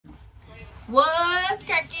What's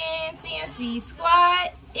cracking, CNC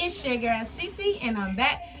squad? It's your girl Cece, and I'm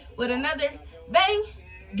back with another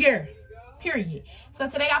banger. Period. So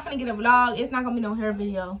today I'm finna get a vlog. It's not gonna be no hair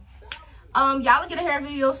video. Y'all will get a hair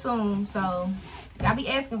video soon. So y'all be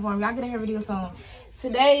asking for them. Y'all get a hair video soon.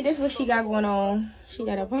 Today, this is what she got going on. She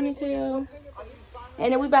got a ponytail,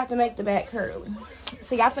 and then we about to make the back curly.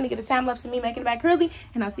 So y'all finna get a time lapse of me making the back curly,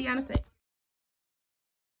 and I'll see y'all in a sec.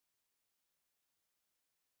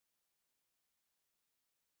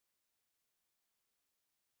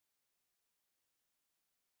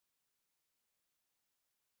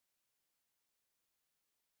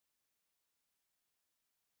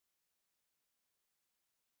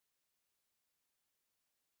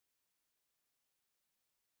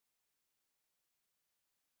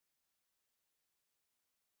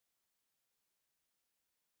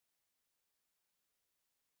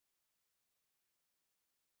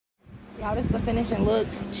 Y'all, this is the finishing look.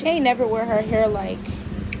 She ain't never wear her hair like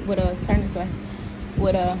with a, turn this way,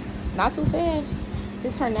 with a, not too fast.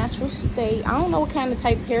 This is her natural state. I don't know what kind of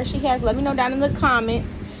type of hair she has. Let me know down in the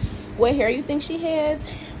comments what hair you think she has.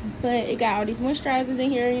 But it got all these moisturizers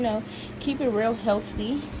in here, you know, keep it real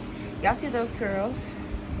healthy. Y'all see those curls?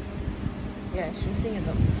 Yes, you see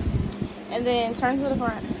them. And then turn to the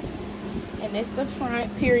front. And it's the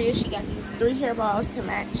front, period. She got these 3 hair balls to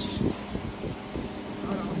match.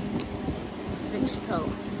 Fix your coat,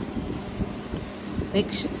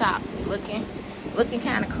 fix your top. Looking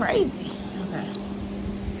kind of crazy. Okay,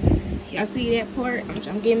 y'all see that part?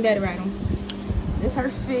 I'm getting better at them. This her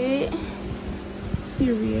fit.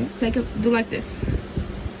 Period. Take it. Do like this.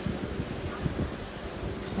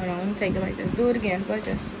 Hold on. Let me take it like this. Do it again. Go like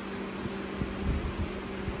this.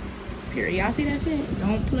 Period. Y'all see that fit?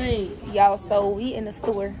 Don't play. Y'all, so we in the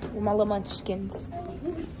store with my little munchkins.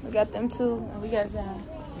 We got them too. We got Zion.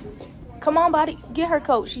 Come on, body. Get her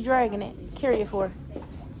coat. She dragging it. Carry it for her.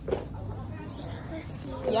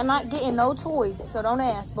 Y'all not getting no toys, so don't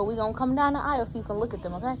ask. But we gonna come down the aisle so you can look at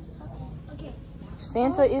them, okay? Okay.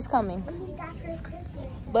 Santa is coming.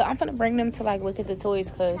 But I'm gonna bring them to like look at the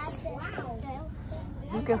toys, because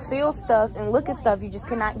you can feel stuff and look at stuff. You just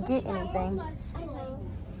cannot get anything.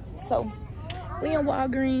 So we in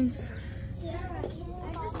Walgreens.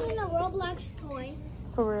 I just seen the Roblox toy.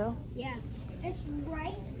 For real? Yeah. It's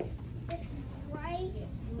right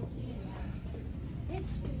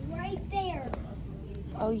there.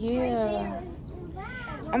 Oh yeah. Right there.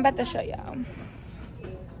 I'm about to show y'all.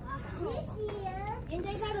 And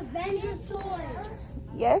they got Avenger toys.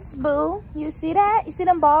 Yes, boo. You see that? You see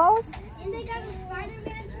them balls? And they got a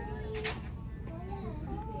Spider-Man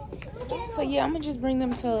toy. So yeah, I'm gonna just bring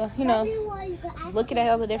them to, you know, look at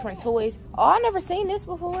all the different toys. Oh, I never seen this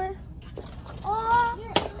before. Oh,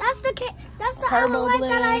 that's the Turbo Alouette Bliss.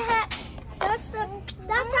 that I had. That's the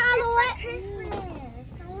Alouette.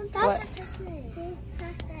 That's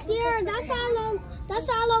Sierra. That's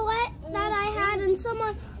the Alouette that I had, and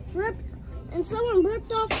someone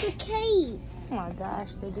ripped off the cape. Oh my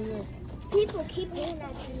gosh, they did. People keep doing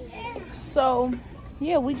that to me. So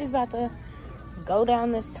yeah, we just about to go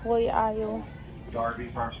down this toy aisle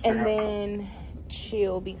and then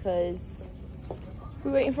chill, because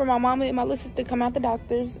we're waiting for my mama and my little sister to come out the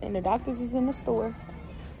doctor's, and the doctor's is in the store.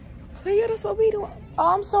 But yeah, that's what we doing. Oh,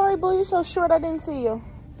 I'm sorry, boo. You're so short. I didn't see you.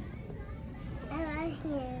 I'm right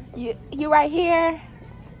here. You right here.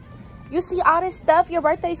 You see all this stuff. Your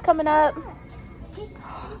birthday's coming up.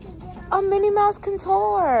 A Minnie Mouse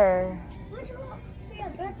Couture. What you want for your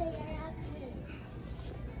birthday?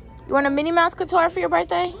 You want a Minnie Mouse Couture for your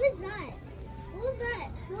birthday? Who is that? Who's that?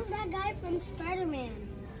 Who's that guy from Spider-Man?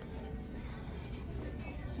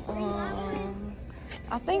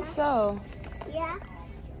 I think so. Yeah.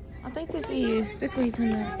 I think this is. This what you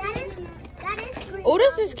talking about. That is great. Oh,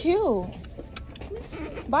 this is cute.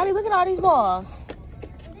 Body, look at all these balls.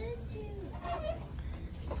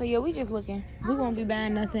 So yeah, we just looking. We won't be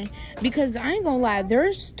buying nothing, because I ain't gonna lie,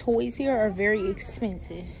 their toys here are very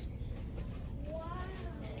expensive.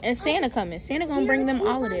 And Santa coming. Santa gonna bring them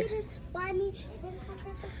all of this.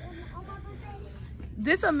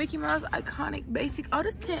 This a Mickey Mouse iconic basic. Oh,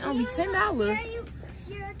 this tent only $10.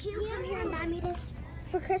 Sierra, can you come here and buy me this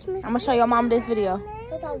for Christmas? I'm gonna show your mom this video.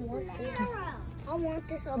 Because I want this. I want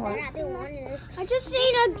this so bad. I've been wanting this. I just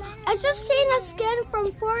seen a skin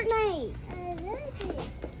from Fortnite.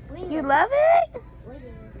 You love it?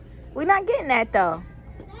 We're not getting that though.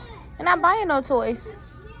 We're not buying no toys.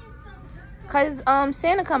 Cause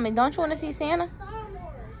Santa coming. Don't you want to see Santa?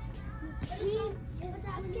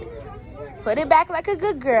 Put it back like a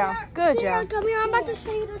good girl. Good job. Come here. I'm about to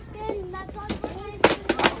show you the skin. That's all.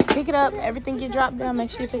 Pick it up. Everything you drop down, make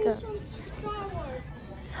sure you pick up.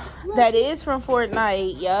 Look. That is from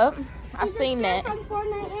Fortnite. Yup. I've seen that. He's from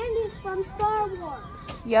Fortnite and he's from Star Wars.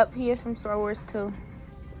 Yup, he is from Star Wars too.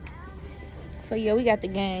 So yeah, we got the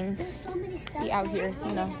gang. There's so many stuff. He out here,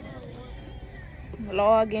 you know,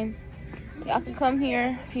 vlogging. Y'all can come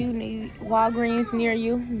here if you need Walgreens near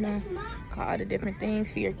you. You know, got all the different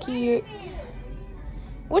things for your kids.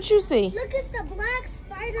 What you see? Look, it's the black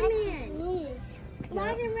Spider-Man.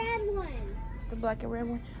 Black and red one. The black and red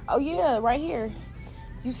one. Oh yeah, right here.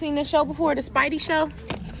 You seen this show before, the Spidey show?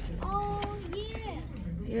 Oh yeah.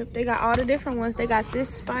 Yep, they got all the different ones. They got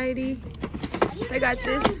this Spidey. They got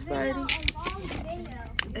this Spidey.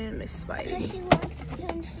 And this Spidey.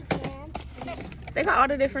 They got all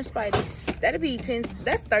the different Spideys. That'd be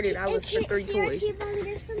that's $30 for 3 toys.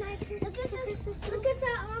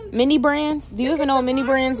 Mini brands? Do you even know what mini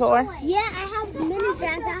brands are? Yeah, I have the mini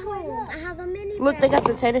brands at home. I have a mini Look, they got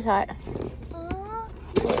the tater tot.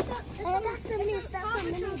 That's the mini stuff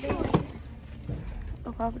from mini brands.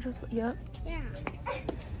 Oh, Paw Patrol. Yep. Yeah.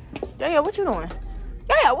 Yeah, what you doing?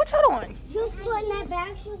 Yeah, what you doing? She was putting that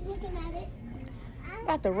back. She was looking at it.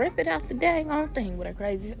 About to rip it out the dang on thing with her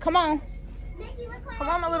crazy. Come on. Come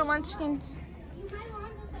on, my little munchkins.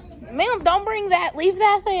 Ma'am, don't bring that. Leave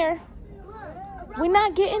that there. We're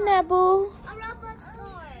not getting that, boo.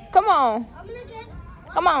 Come on.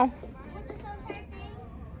 Come on.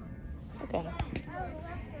 Okay.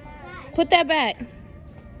 Put that back.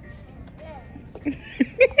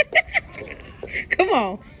 Come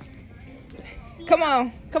on. Come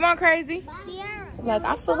on. Come on, crazy. Like,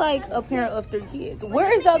 I feel like a parent of 3 kids.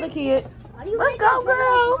 Where is the other kid? Let's go,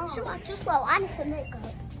 girl. Just slow. I need some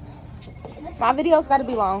makeup. My videos got to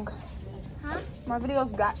be long. Huh? My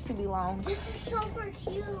videos got to be long. This is super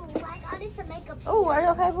cute. Like, I need some makeup. Oh, are you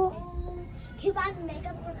okay, boo? You buy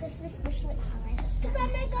makeup for Christmas, especially eyelashes. Cause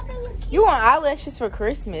that makeup it look cute. You want eyelashes for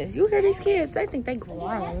Christmas? You hear these kids? They think they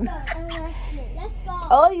grown. Let's go.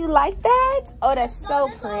 Oh, you like that? Oh, that's so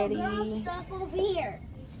This pretty. all girl stuff over here.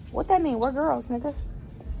 What that mean? We're girls, nigga.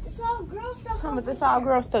 It's all girl stuff. But this all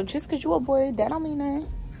girl stuff. Just because you a boy, that don't mean nothing.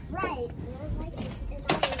 Right.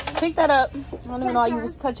 Pick that up. I don't even know why you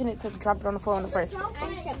was touching it to drop it on the floor in the first place.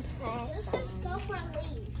 Let's just go for a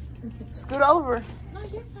leave. Scoot over.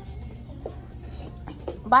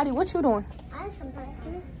 Body, what you doing? I have some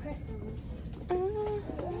Christmas.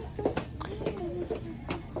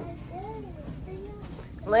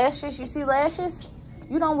 Lashes? You see lashes?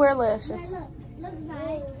 You don't wear lashes. Look,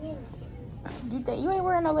 Zai. You think you ain't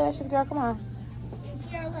wearing no lashes, girl? Come on.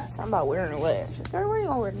 Sierra, look. Something about wearing lashes, girl. Where you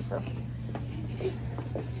gonna wear them to?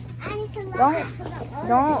 I need some lashes.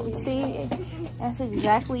 Don't see. That's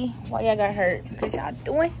exactly why y'all got hurt, because y'all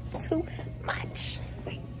doing too much.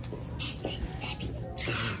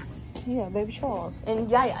 Yeah, baby Charles. And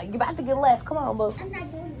yeah, you about to get left. Come on, boo. I'm not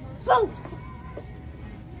doing that. Boo.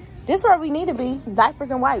 This is where we need to be. Diapers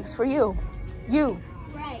and wipes for you. You.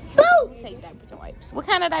 Right. Boo. Take diapers and wipes. What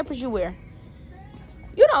kind of diapers you wear?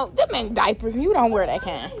 You don't. Them ain't diapers. You don't wear that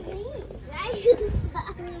kind.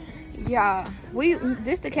 Yeah.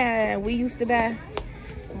 This the kind we used to buy.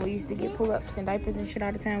 We used to get pull-ups and diapers and shit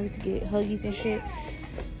all the time. We used to get Huggies and shit.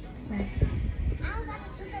 So.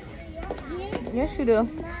 Yes, you do.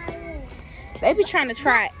 They be trying to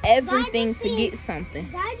try everything to get something.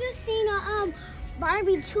 I just seen a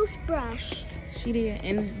Barbie toothbrush. She did.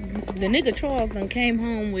 And the nigga Charles done came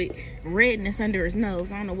home with redness under his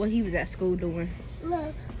nose. I don't know what he was at school doing.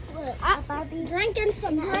 Look. I'm drinking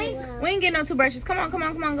some drink. We ain't getting no toothbrushes. Come on.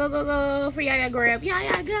 Go for Yaya grab.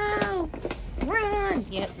 Yaya, go. Run.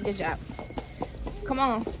 Yep, good job. Come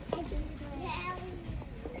on.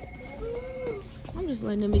 I'm just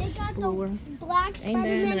letting them explore. Black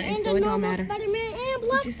Spider-Man and so the it don't normal matter. Spider-Man and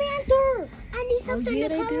Black Panther. I need something to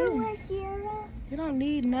color with, Sierra. You don't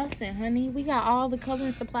need nothing, honey. We got all the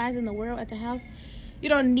coloring supplies in the world at the house. You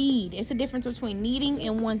don't need. It's the difference between needing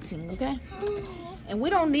and wanting, okay? And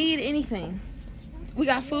we don't need anything. We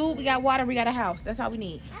got food, we got water, we got a house. That's all we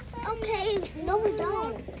need. Okay, no we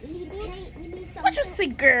don't. We need paint, we need some What you see,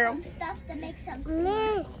 girl? stuff to make some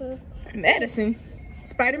medicine. Medicine?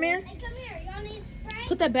 Spider-Man? Hey, come here. Y'all need spray?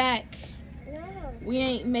 Put that back. No. We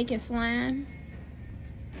ain't making slime.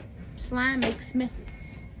 Slime makes messes.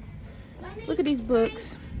 Look at these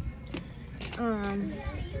books. No,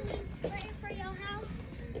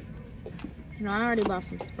 I already bought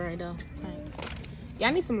some spray though. Thanks. Yeah,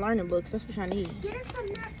 I need some learning books. That's what I need. Get us some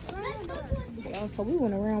Yeah, so we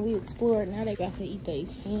went around, we explored. Now they got to eat their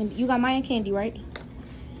candy. You got Mayan candy, right?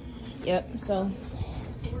 Yep. So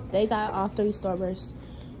they got all 3 Starbursts.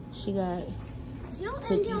 She got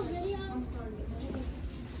cookies.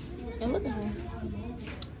 And look at her.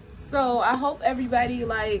 So I hope everybody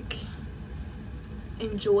like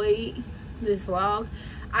enjoyed this vlog.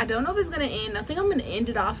 I don't know if it's gonna end. I think I'm gonna end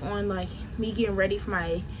it off on like me getting ready for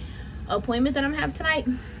my appointment that I'm having tonight,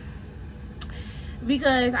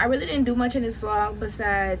 because I really didn't do much in this vlog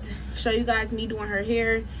besides show you guys me doing her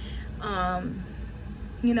hair,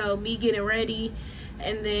 you know, me getting ready,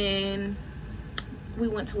 and then we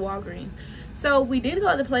went to Walgreens. So we did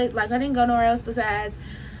go to the place, like I didn't go nowhere else besides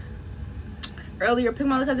earlier pick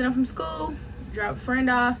my little cousin up from school, drop a friend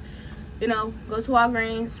off, you know, go to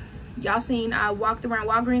Walgreens. Y'all seen I walked around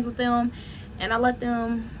Walgreens with them, and I let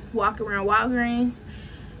them walk around Walgreens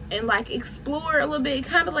and like explore a little bit. It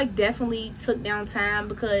kind of like definitely took down time,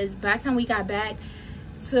 because by the time we got back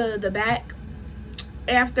to the back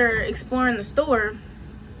after exploring the store,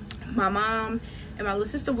 my mom and my little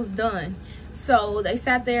sister was done. So they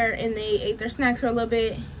sat there and they ate their snacks for a little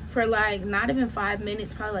bit, for like not even 5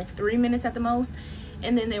 minutes, probably like 3 minutes at the most,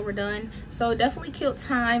 and then they were done. So it definitely killed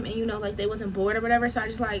time, and you know, like they wasn't bored or whatever. So I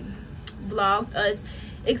just like vlogged us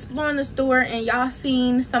exploring the store, and y'all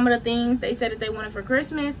seen some of the things they said that they wanted for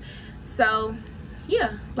Christmas. So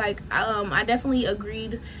yeah, like I definitely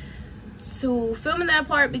agreed to filming that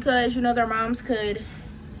part, because you know their moms could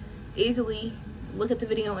easily look at the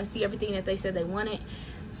video and see everything that they said they wanted.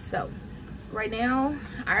 So right now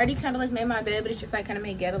I already kind of like made my bed, but it's just like kind of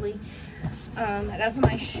made ghetto-y. I gotta put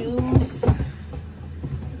my shoes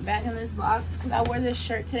back in this box, because I wore this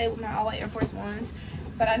shirt today with my all-white Air Force Ones,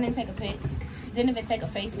 but I didn't take a pic, didn't even take a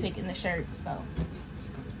face pic in the shirt. So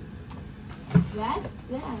that's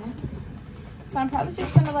that. So I'm probably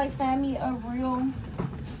just gonna like find me a real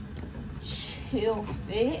chill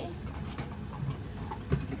fit.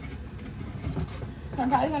 I'm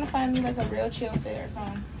probably gonna find me like a real chill fit or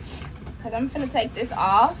something, because I'm finna take this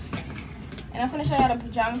off and I'm finna show y'all the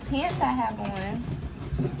pajama pants I have on.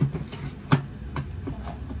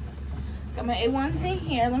 Got my A1s in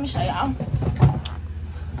here. Let me show y'all.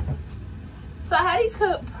 So I had these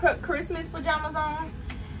Christmas pajamas on,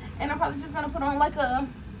 and I'm probably just gonna put on like I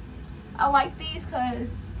like these because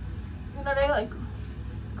you know they like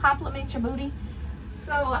compliment your booty.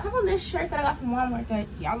 So I have on this shirt that I got from Walmart that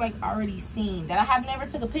y'all like already seen, that I have never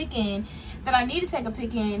took a pic in, that I need to take a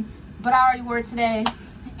pic in, but I already wore it today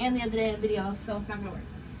and the other day in the video, so it's not gonna work.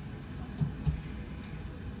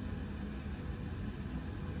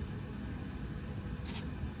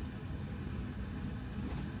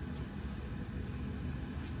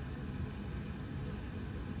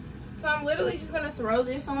 So I'm literally just gonna throw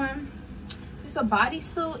this on. It's a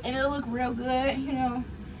bodysuit and it'll look real good, you know,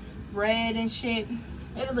 red and shit.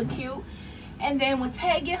 It'll look cute. And then when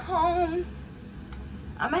Tay get home,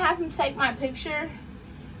 I'm gonna have him take my picture,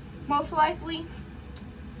 most likely.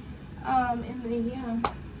 And then yeah.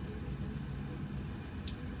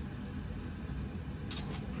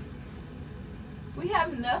 We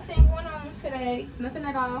have nothing going on today, nothing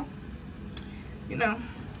at all. You know,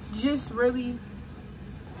 just really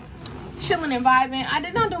chilling and vibing. I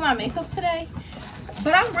did not do my makeup today,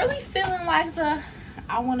 but I'm really feeling like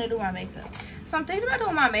I want to do my makeup. So I'm thinking about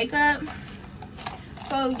doing my makeup.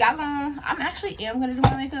 So y'all I actually am gonna do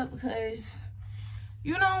my makeup, because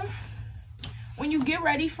you know, when you get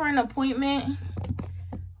ready for an appointment,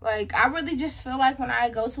 like I really just feel like when I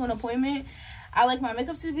go to an appointment, I like my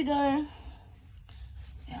makeup to be done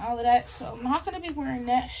and all of that. So I'm not gonna be wearing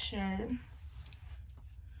that shirt.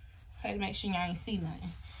 I had to make sure y'all ain't see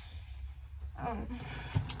nothing. I'm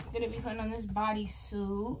gonna be putting on this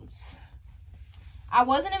bodysuit. I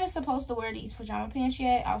wasn't even supposed to wear these pajama pants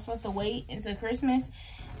yet. I was supposed to wait until Christmas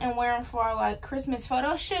and wear them for like Christmas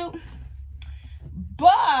photo shoot.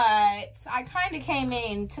 But I kind of came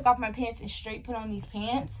in, took off my pants, and straight put on these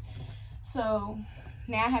pants. So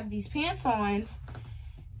now I have these pants on,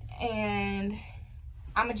 and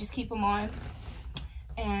I'm gonna just keep them on.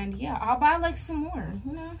 And yeah, I'll buy like some more,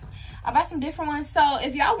 you know. I buy some different ones. So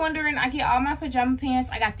if y'all wondering, I get all my pajama pants.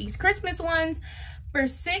 I got these Christmas ones for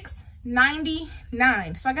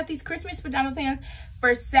 $6.99. So I got these Christmas pajama pants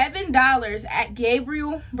for $7 at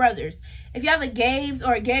Gabriel Brothers. If you have a Gabe's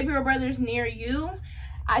or a Gabriel Brothers near you,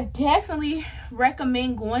 I definitely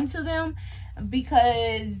recommend going to them,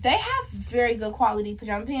 because they have very good quality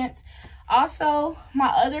pajama pants. Also, my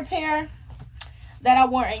other pair that I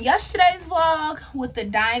wore in yesterday's vlog with the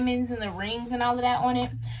diamonds and the rings and all of that on it,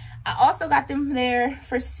 I also got them there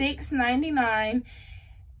for $6.99,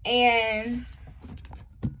 and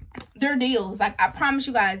they're deals. Like, I promise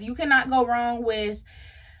you guys, you cannot go wrong with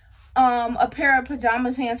a pair of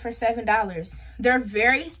pajama pants for $7. They're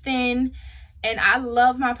very thin, and I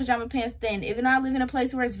love my pajama pants thin. Even though I live in a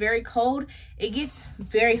place where it's very cold, it gets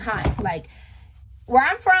very hot. Like, where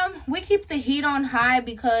I'm from, we keep the heat on high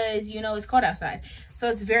because, you know, it's cold outside. So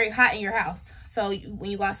it's very hot in your house. So when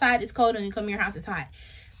you go outside, it's cold, and you come in your house, it's hot.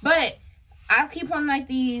 But I keep on like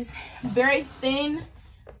these very thin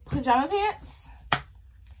pajama pants.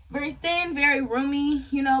 Very thin, very roomy,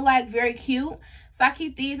 you know, like very cute. So I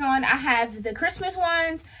keep these on. I have the Christmas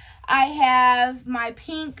ones. I have my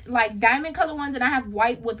pink, like diamond color ones, and I have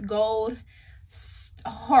white with gold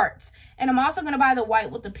hearts. And I'm also going to buy the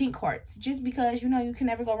white with the pink hearts, just because, you know, you can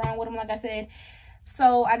never go wrong with them, like I said.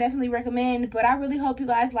 So I definitely recommend. But I really hope you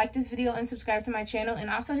guys like this video and subscribe to my channel. And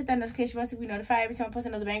also hit that notification button to be notified every time I post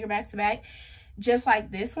another banger back to back, just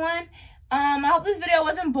like this one. I hope this video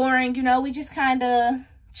wasn't boring. You know, we just kind of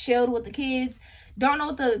chilled with the kids. Don't know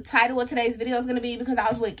what the title of today's video is going to be, because I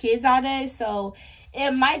was with kids all day. So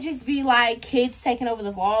it might just be like kids taking over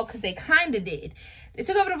the vlog, because they kind of did. They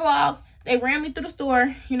took over the vlog. They ran me through the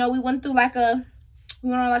store. You know, we went on like an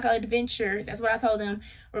adventure. That's what I told them.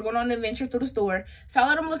 We're going on an adventure through the store. So I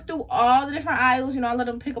let them look through all the different aisles. You know, I let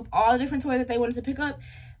them pick up all the different toys that they wanted to pick up.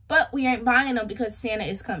 But we ain't buying them because Santa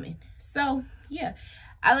is coming. So yeah,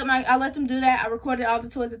 I let them do that. I recorded all the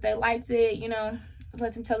toys that they liked it. You know,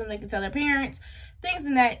 let them tell them they can tell their parents, things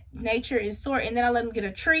in that nature and sort. And then I let them get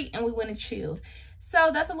a treat, and we went and chilled.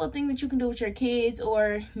 So that's a little thing that you can do with your kids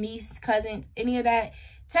or niece, cousins, any of that.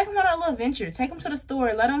 Take them on a little adventure. Take them to the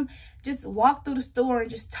store. Let them just walk through the store and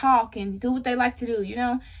just talk and do what they like to do, you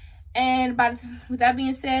know. And with that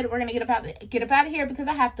being said, we're gonna get up out of here, because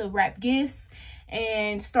I have to wrap gifts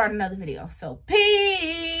and start another video. So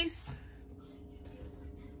peace.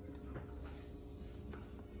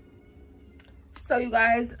 So you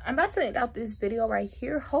guys, I'm about to end out this video right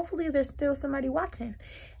here. Hopefully there's still somebody watching.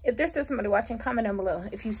 If there's still somebody watching, comment down below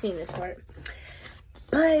if you've seen this part.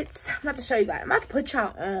 But I'm about to show you guys. I'm about to put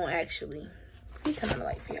y'all on, actually. Let me turn on the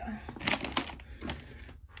light for y'all.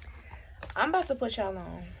 I'm about to put y'all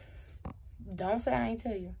on. Don't say I ain't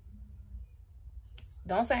tell you.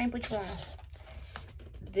 Don't say I ain't put you on.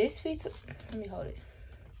 This pizza, let me hold it.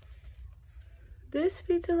 This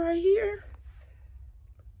pizza right here,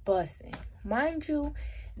 busting. Mind you,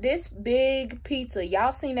 this big pizza,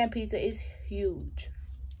 y'all seen that pizza, is huge.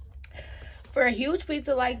 For a huge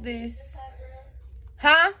pizza like this,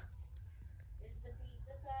 huh? Is the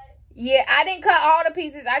pizza cut? Yeah, I didn't cut all the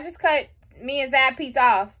pieces. I just cut me and Zab piece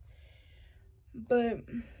off. But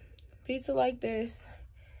pizza like this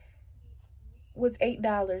was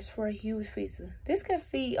 $8 for a huge pizza. This could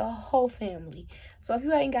feed a whole family. So if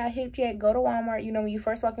you ain't got hip yet, go to Walmart. You know, when you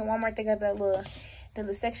first walk in Walmart, they got that little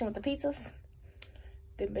section with the pizzas.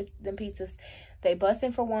 Them pizzas, they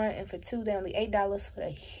busting for one, and for two, they only $8 for the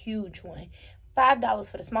huge one,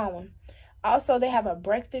 $5 for the small one. Also, they have a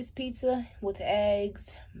breakfast pizza with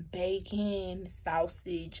eggs, bacon,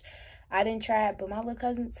 sausage. I didn't try it, but my little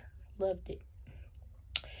cousins loved it.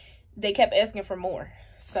 They kept asking for more.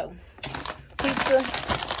 So, pizza,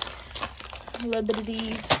 a little bit of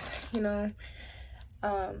these, you know.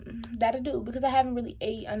 That'll do, because I haven't really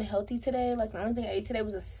ate unhealthy today. Like, the only thing I ate today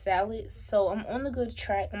was a salad. So, I'm on the good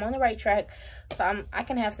track. I'm on the right track. So, I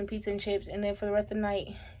can have some pizza and chips. And then for the rest of the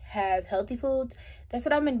night, have healthy foods. That's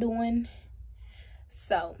what I've been doing.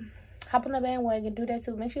 So, hop on the bandwagon, do that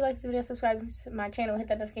too. Make sure you like this video, subscribe to my channel, hit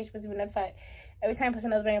that notification button to be notified every time I post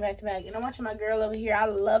another banger back to back. And I'm watching my girl over here. I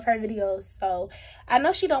love her videos. So, I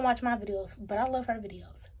know she don't watch my videos, but I love her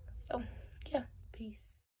videos. So, yeah, peace.